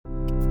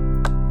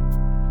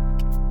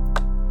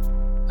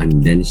I'm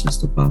Dennis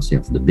Estopasi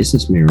of the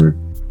Business Mirror,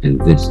 and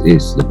this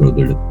is the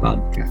Broader Look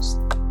Podcast.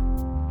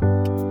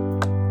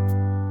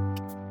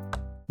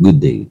 Good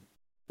day.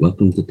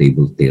 Welcome to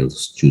Table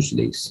Tales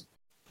Tuesdays,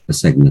 a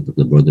segment of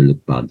the Broader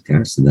Look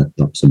Podcast that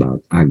talks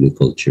about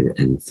agriculture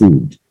and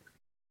food.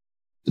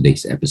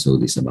 Today's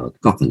episode is about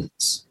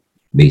coconuts,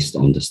 based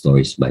on the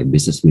stories by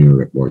Business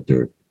Mirror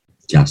reporter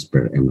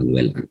Jasper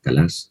Emmanuel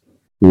Arcalas,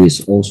 who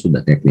is also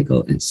the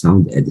technical and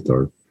sound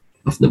editor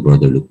of the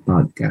Broader Look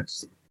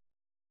Podcast.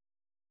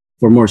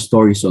 For more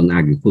stories on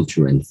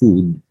agriculture and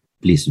food,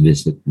 please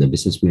visit the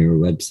Business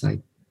Mirror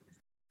website.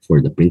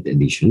 For the print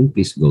edition,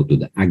 please go to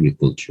the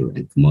Agriculture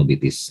and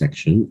Commodities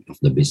section of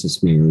the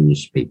Business Mirror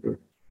newspaper.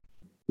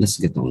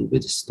 Let's get on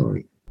with the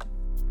story.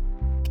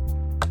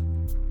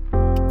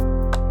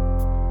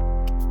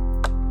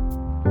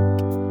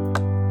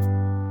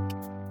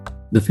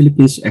 The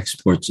Philippines'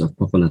 exports of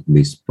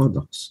coconut-based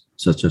products,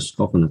 such as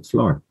coconut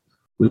flour,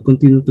 will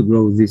continue to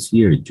grow this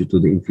year due to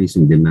the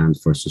increasing demand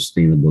for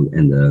sustainable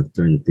and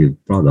alternative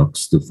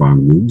products to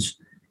farm goods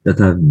that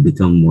have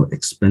become more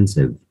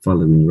expensive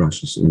following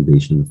Russia's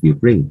invasion of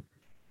Ukraine.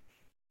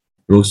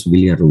 Rose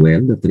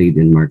Villaruel, the Trade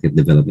and Market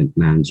Development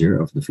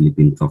Manager of the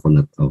Philippine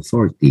Coconut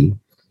Authority,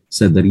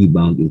 said the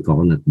rebound in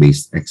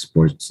coconut-based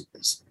exports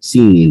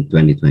seen in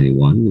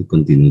 2021 will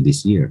continue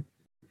this year.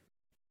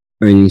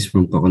 Earnings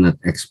from coconut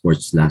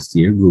exports last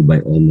year grew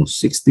by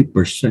almost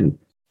 60%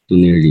 to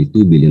nearly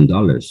 $2 billion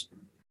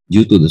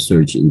due to the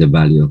surge in the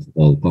value of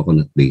all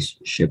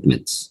coconut-based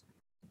shipments,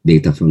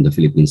 data from the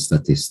Philippine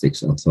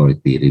Statistics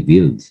Authority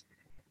revealed.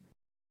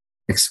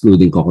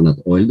 Excluding coconut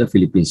oil, the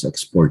Philippines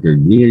exported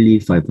nearly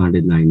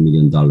 $509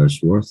 million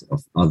worth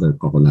of other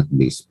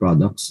coconut-based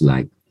products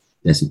like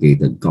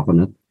desiccated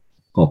coconut,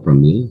 copra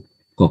meal,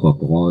 cocoa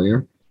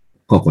coir,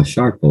 cocoa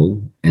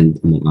charcoal,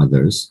 and among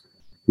others,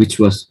 which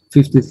was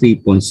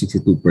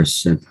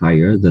 53.62%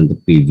 higher than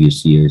the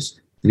previous year's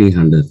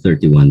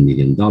 $331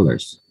 million.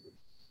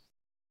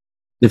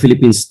 The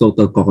Philippines'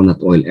 total coconut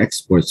oil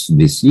exports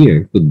this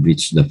year could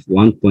reach the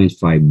 $1.5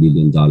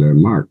 billion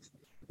mark,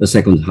 the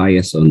second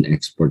highest on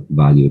export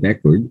value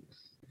record,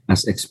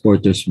 as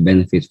exporters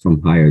benefit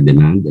from higher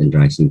demand and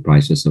rising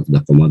prices of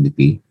the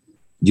commodity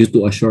due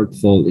to a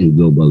shortfall in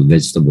global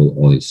vegetable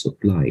oil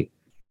supply.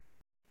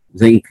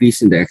 The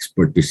increase in the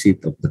export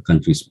receipt of the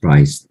country's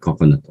prized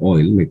coconut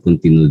oil may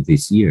continue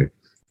this year,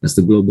 as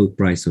the global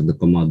price of the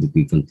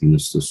commodity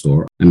continues to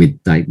soar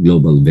amid tight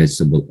global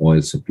vegetable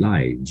oil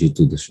supply due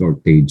to the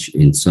shortage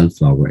in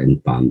sunflower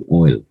and palm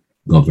oil,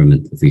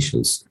 government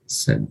officials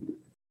said.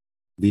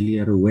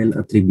 Villaruel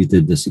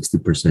attributed the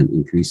 60%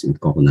 increase in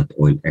coconut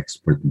oil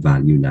export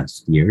value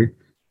last year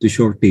to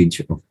shortage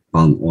of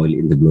palm oil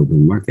in the global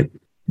market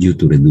due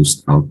to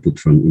reduced output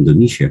from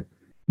Indonesia,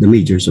 the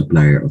major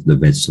supplier of the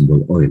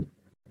vegetable oil.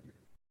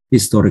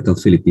 Historical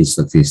Philippine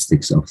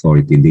Statistics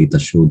Authority data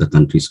show the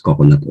country's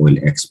coconut oil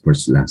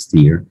exports last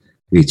year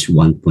reached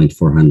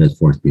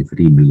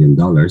 $1.443 billion,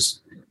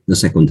 the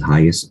second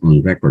highest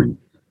on record,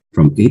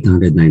 from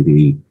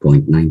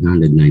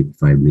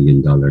 $898.995 million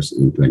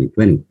in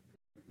 2020.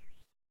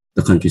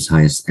 The country's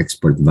highest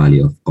export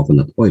value of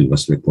coconut oil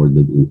was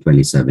recorded in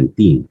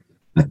 2017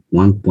 at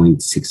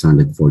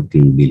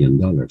 $1.614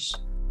 billion.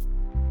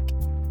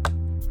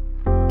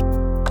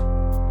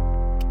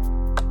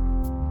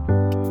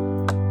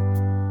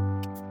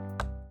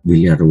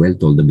 Villaruel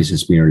told the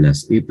Business Mirror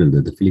last April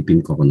that the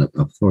Philippine Coconut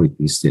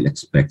Authority still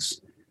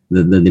expects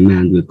that the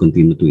demand will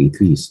continue to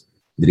increase,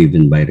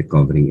 driven by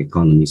recovering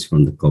economies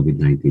from the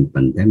COVID-19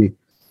 pandemic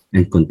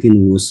and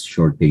continuous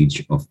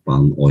shortage of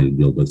palm oil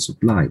global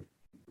supply.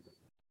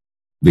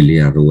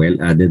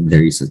 Villaruel added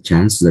there is a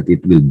chance that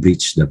it will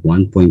breach the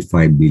 $1.5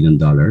 billion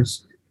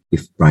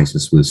if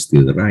prices will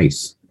still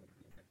rise.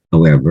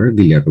 However,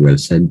 Villaruel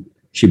said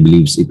she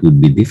believes it would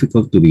be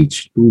difficult to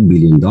reach $2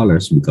 billion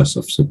because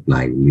of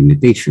supply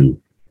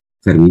limitation.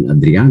 Fermin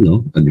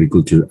Adriano,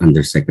 Agriculture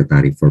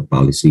Undersecretary for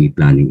Policy,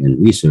 Planning and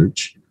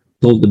Research,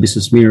 told the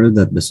Business Mirror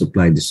that the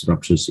supply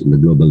disruptions in the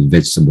global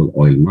vegetable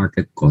oil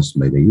market caused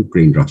by the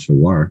Ukraine-Russia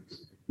war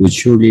would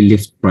surely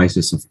lift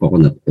prices of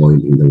coconut oil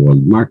in the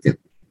world market.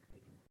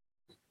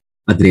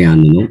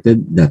 Adriano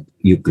noted that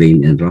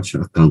Ukraine and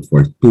Russia account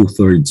for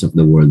two-thirds of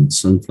the world's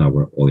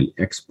sunflower oil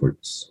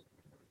exports.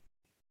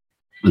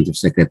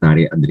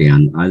 Undersecretary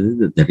Adriano added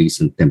that the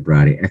recent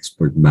temporary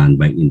export ban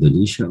by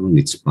Indonesia on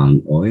its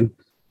palm oil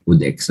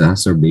would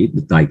exacerbate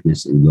the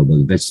tightness in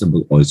global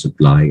vegetable oil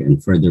supply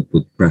and further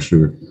put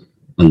pressure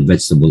on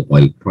vegetable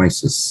oil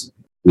prices,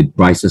 with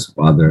prices of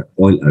other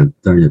oil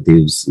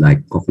alternatives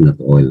like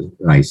coconut oil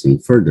rising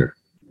further.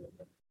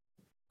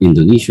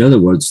 Indonesia, the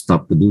world's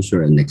top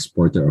producer and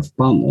exporter of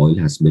palm oil,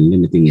 has been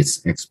limiting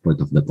its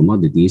export of the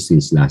commodity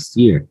since last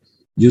year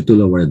due to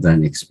lower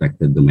than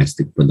expected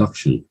domestic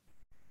production.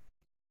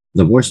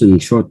 The worsening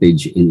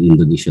shortage in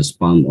Indonesia's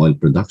palm oil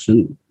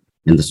production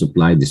and the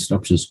supply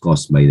disruptions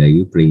caused by the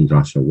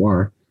Ukraine-Russia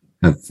war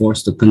have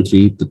forced the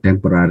country to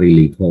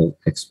temporarily halt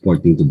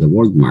exporting to the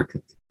world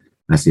market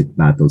as it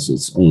battles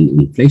its own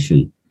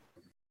inflation.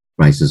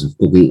 Prices of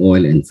cooking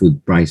oil and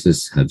food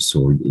prices have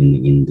soared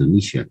in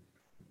Indonesia.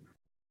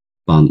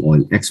 Palm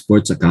oil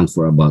exports account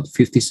for about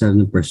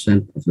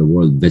 57% of the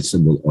world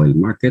vegetable oil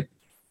market,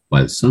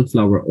 while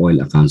sunflower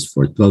oil accounts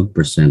for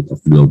 12%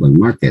 of global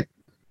market,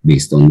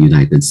 based on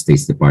United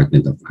States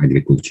Department of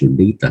Agriculture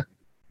data.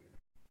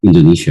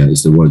 Indonesia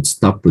is the world's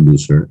top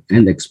producer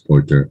and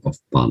exporter of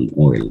palm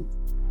oil.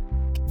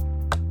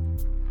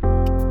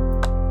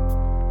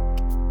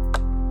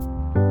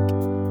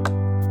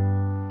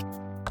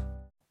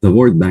 The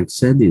World Bank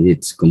said in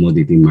its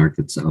Commodity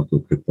Markets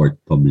Outlook report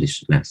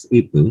published last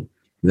April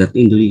that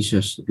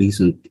Indonesia's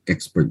recent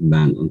export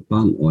ban on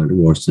palm oil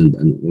worsened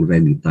an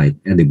already tight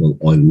edible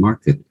oil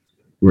market,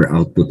 where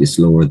output is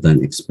lower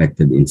than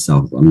expected in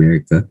South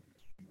America,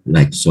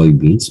 like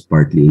soybeans,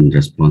 partly in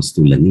response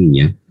to La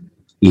Nina,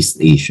 East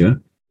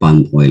Asia,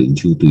 palm oil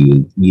due to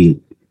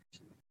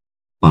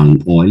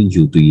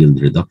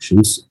yield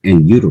reductions,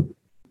 and Europe,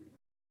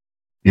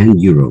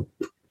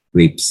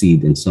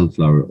 rapeseed and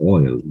sunflower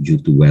oil due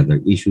to weather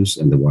issues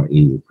and the war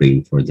in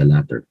Ukraine for the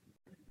latter.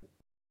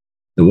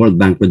 The World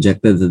Bank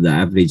projected that the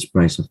average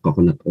price of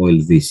coconut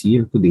oil this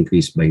year could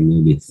increase by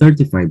nearly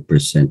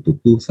 35% to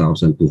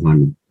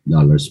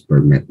 $2,200 per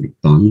metric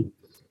ton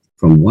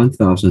from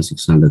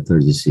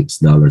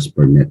 $1,636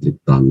 per metric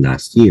ton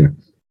last year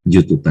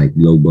due to tight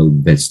global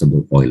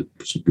vegetable oil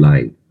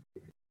supply.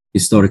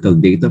 Historical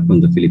data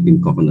from the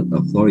Philippine Coconut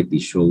Authority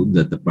showed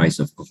that the price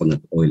of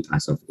coconut oil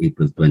as of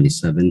April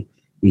 27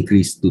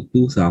 increased to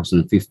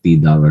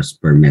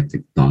 $2,050 per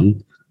metric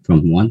ton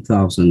from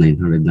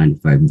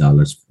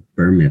 $1,995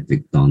 per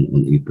metric ton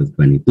on April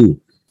 22,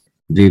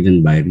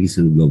 driven by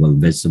recent global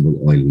vegetable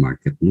oil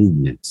market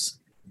movements.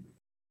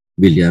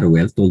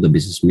 Villarroel told the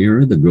Business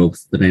Mirror the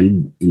growth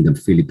trend in the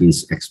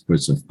Philippines'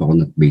 exports of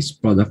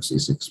coconut-based products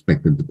is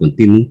expected to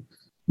continue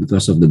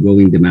because of the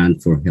growing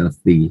demand for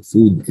healthy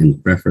food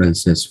and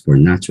preferences for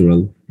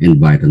natural,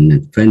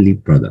 environment-friendly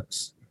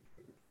products.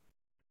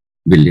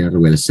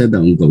 Villarroel said the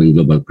ongoing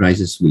global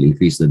crisis will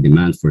increase the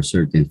demand for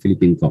certain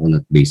Philippine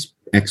coconut-based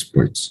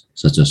exports,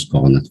 such as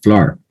coconut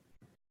flour.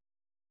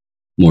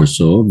 More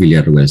so,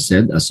 Villarroel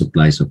said, as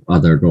supplies of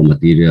other raw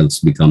materials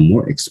become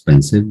more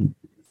expensive,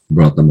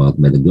 brought about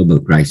by the global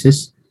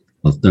crisis,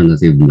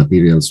 alternative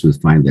materials will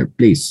find their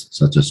place,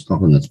 such as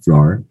coconut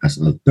flour as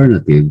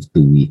alternative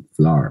to wheat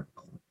flour.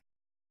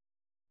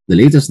 The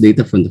latest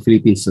data from the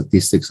Philippine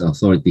Statistics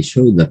Authority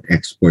showed that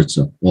exports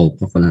of all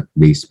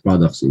coconut-based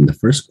products in the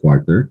first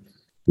quarter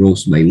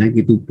rose by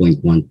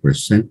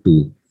 92.1%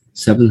 to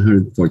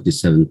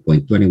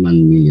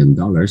 $747.21 million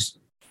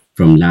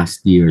from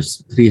last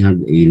year's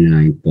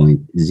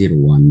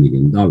 $389.01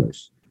 million.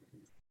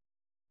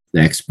 The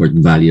export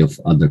value of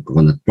other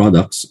coconut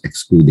products,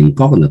 excluding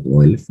coconut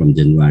oil, from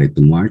January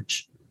to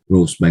March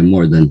rose by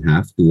more than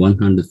half to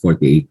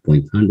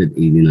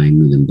 $148.189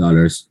 million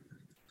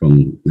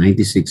from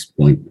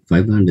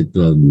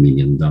 $96.512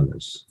 million.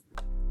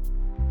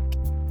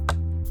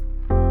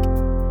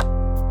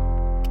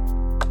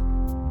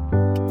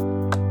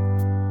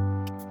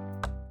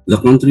 The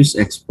country's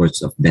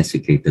exports of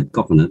desiccated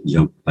coconut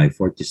jumped by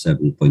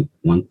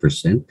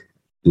 47.1%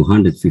 to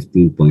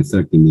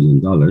 $115.30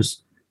 million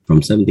from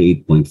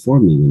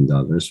 $78.4 million,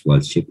 while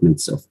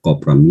shipments of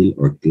copra meal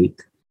or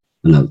cake,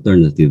 an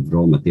alternative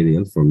raw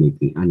material for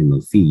making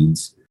animal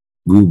feeds,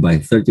 grew by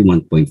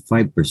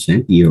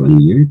 31.5%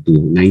 year-on-year to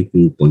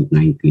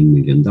 $19.19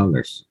 million.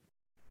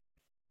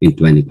 In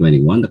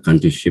 2021, the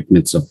country's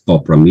shipments of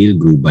copra meal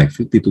grew by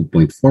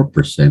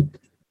 52.4%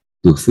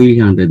 to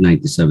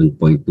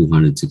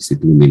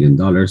 $397.262 million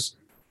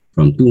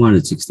from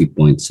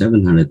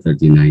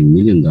 $260.739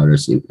 million in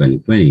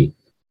 2020,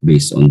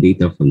 based on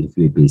data from the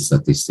Philippine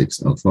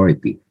Statistics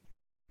Authority.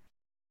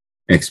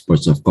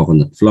 Exports of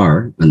coconut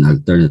flour, an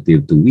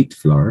alternative to wheat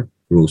flour,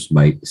 rose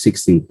by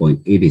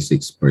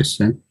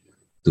 16.86%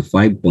 to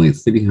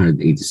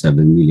 $5.387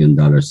 million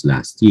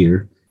last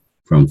year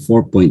from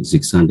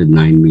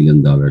 $4.609 million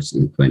in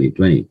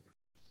 2020.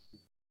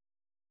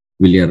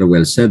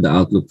 Villarroel said the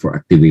outlook for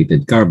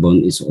activated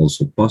carbon is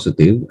also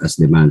positive as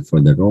demand for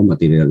the raw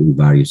material in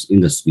various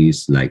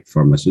industries like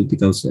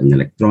pharmaceuticals and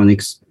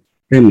electronics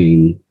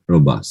remain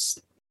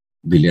robust.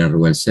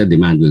 Villarroel said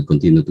demand will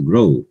continue to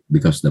grow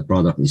because the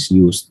product is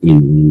used in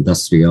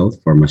industrial,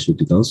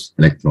 pharmaceuticals,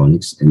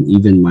 electronics, and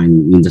even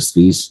mining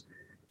industries,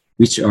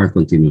 which are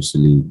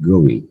continuously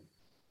growing.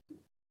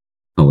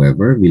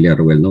 However,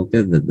 Villarroel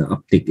noted that the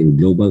uptick in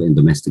global and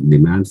domestic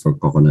demand for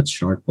coconut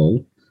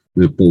charcoal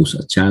will pose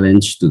a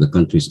challenge to the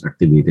country's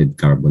activated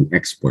carbon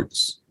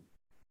exports.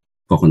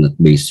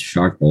 Coconut-based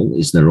charcoal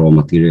is the raw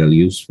material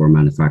used for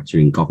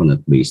manufacturing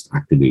coconut-based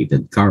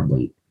activated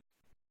carbon.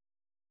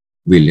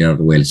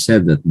 Villarroel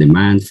said that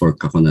demand for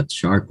coconut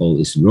charcoal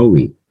is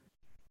growing.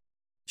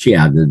 She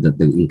added that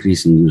the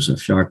increasing use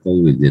of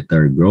charcoal will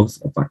deter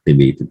growth of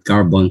activated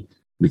carbon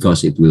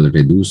because it will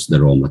reduce the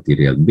raw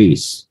material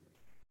base.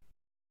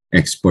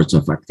 Exports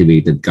of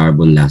activated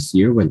carbon last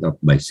year went up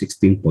by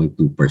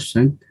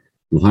 16.2%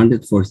 to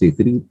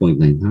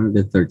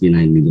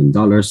 $143.939 million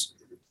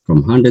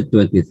from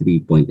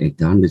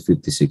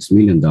 $123.856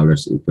 million in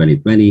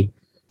 2020,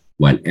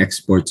 while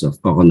exports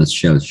of coconut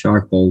shell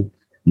charcoal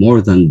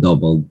more than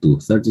doubled to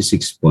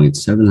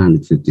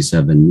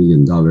 $36.757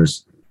 million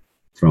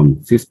from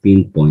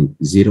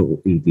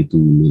 $15.082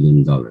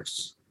 million.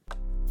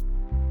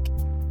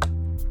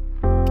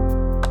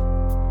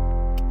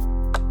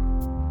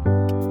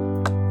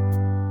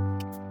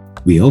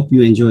 We hope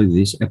you enjoyed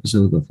this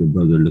episode of the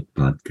Brother Look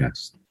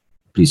podcast.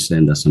 Please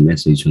send us a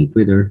message on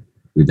Twitter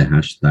with the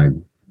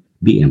hashtag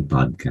BM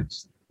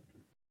Podcast.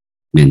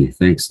 Many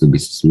thanks to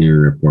Business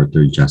Mirror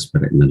reporter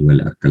Jasper Emmanuel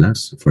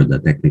Arcalas for the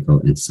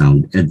technical and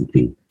sound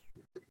editing.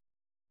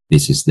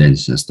 This is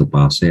Dennis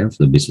Estopase of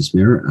the Business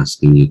Mirror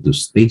asking you to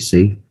stay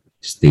safe,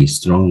 stay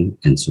strong,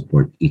 and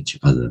support each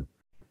other.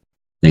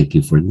 Thank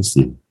you for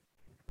listening.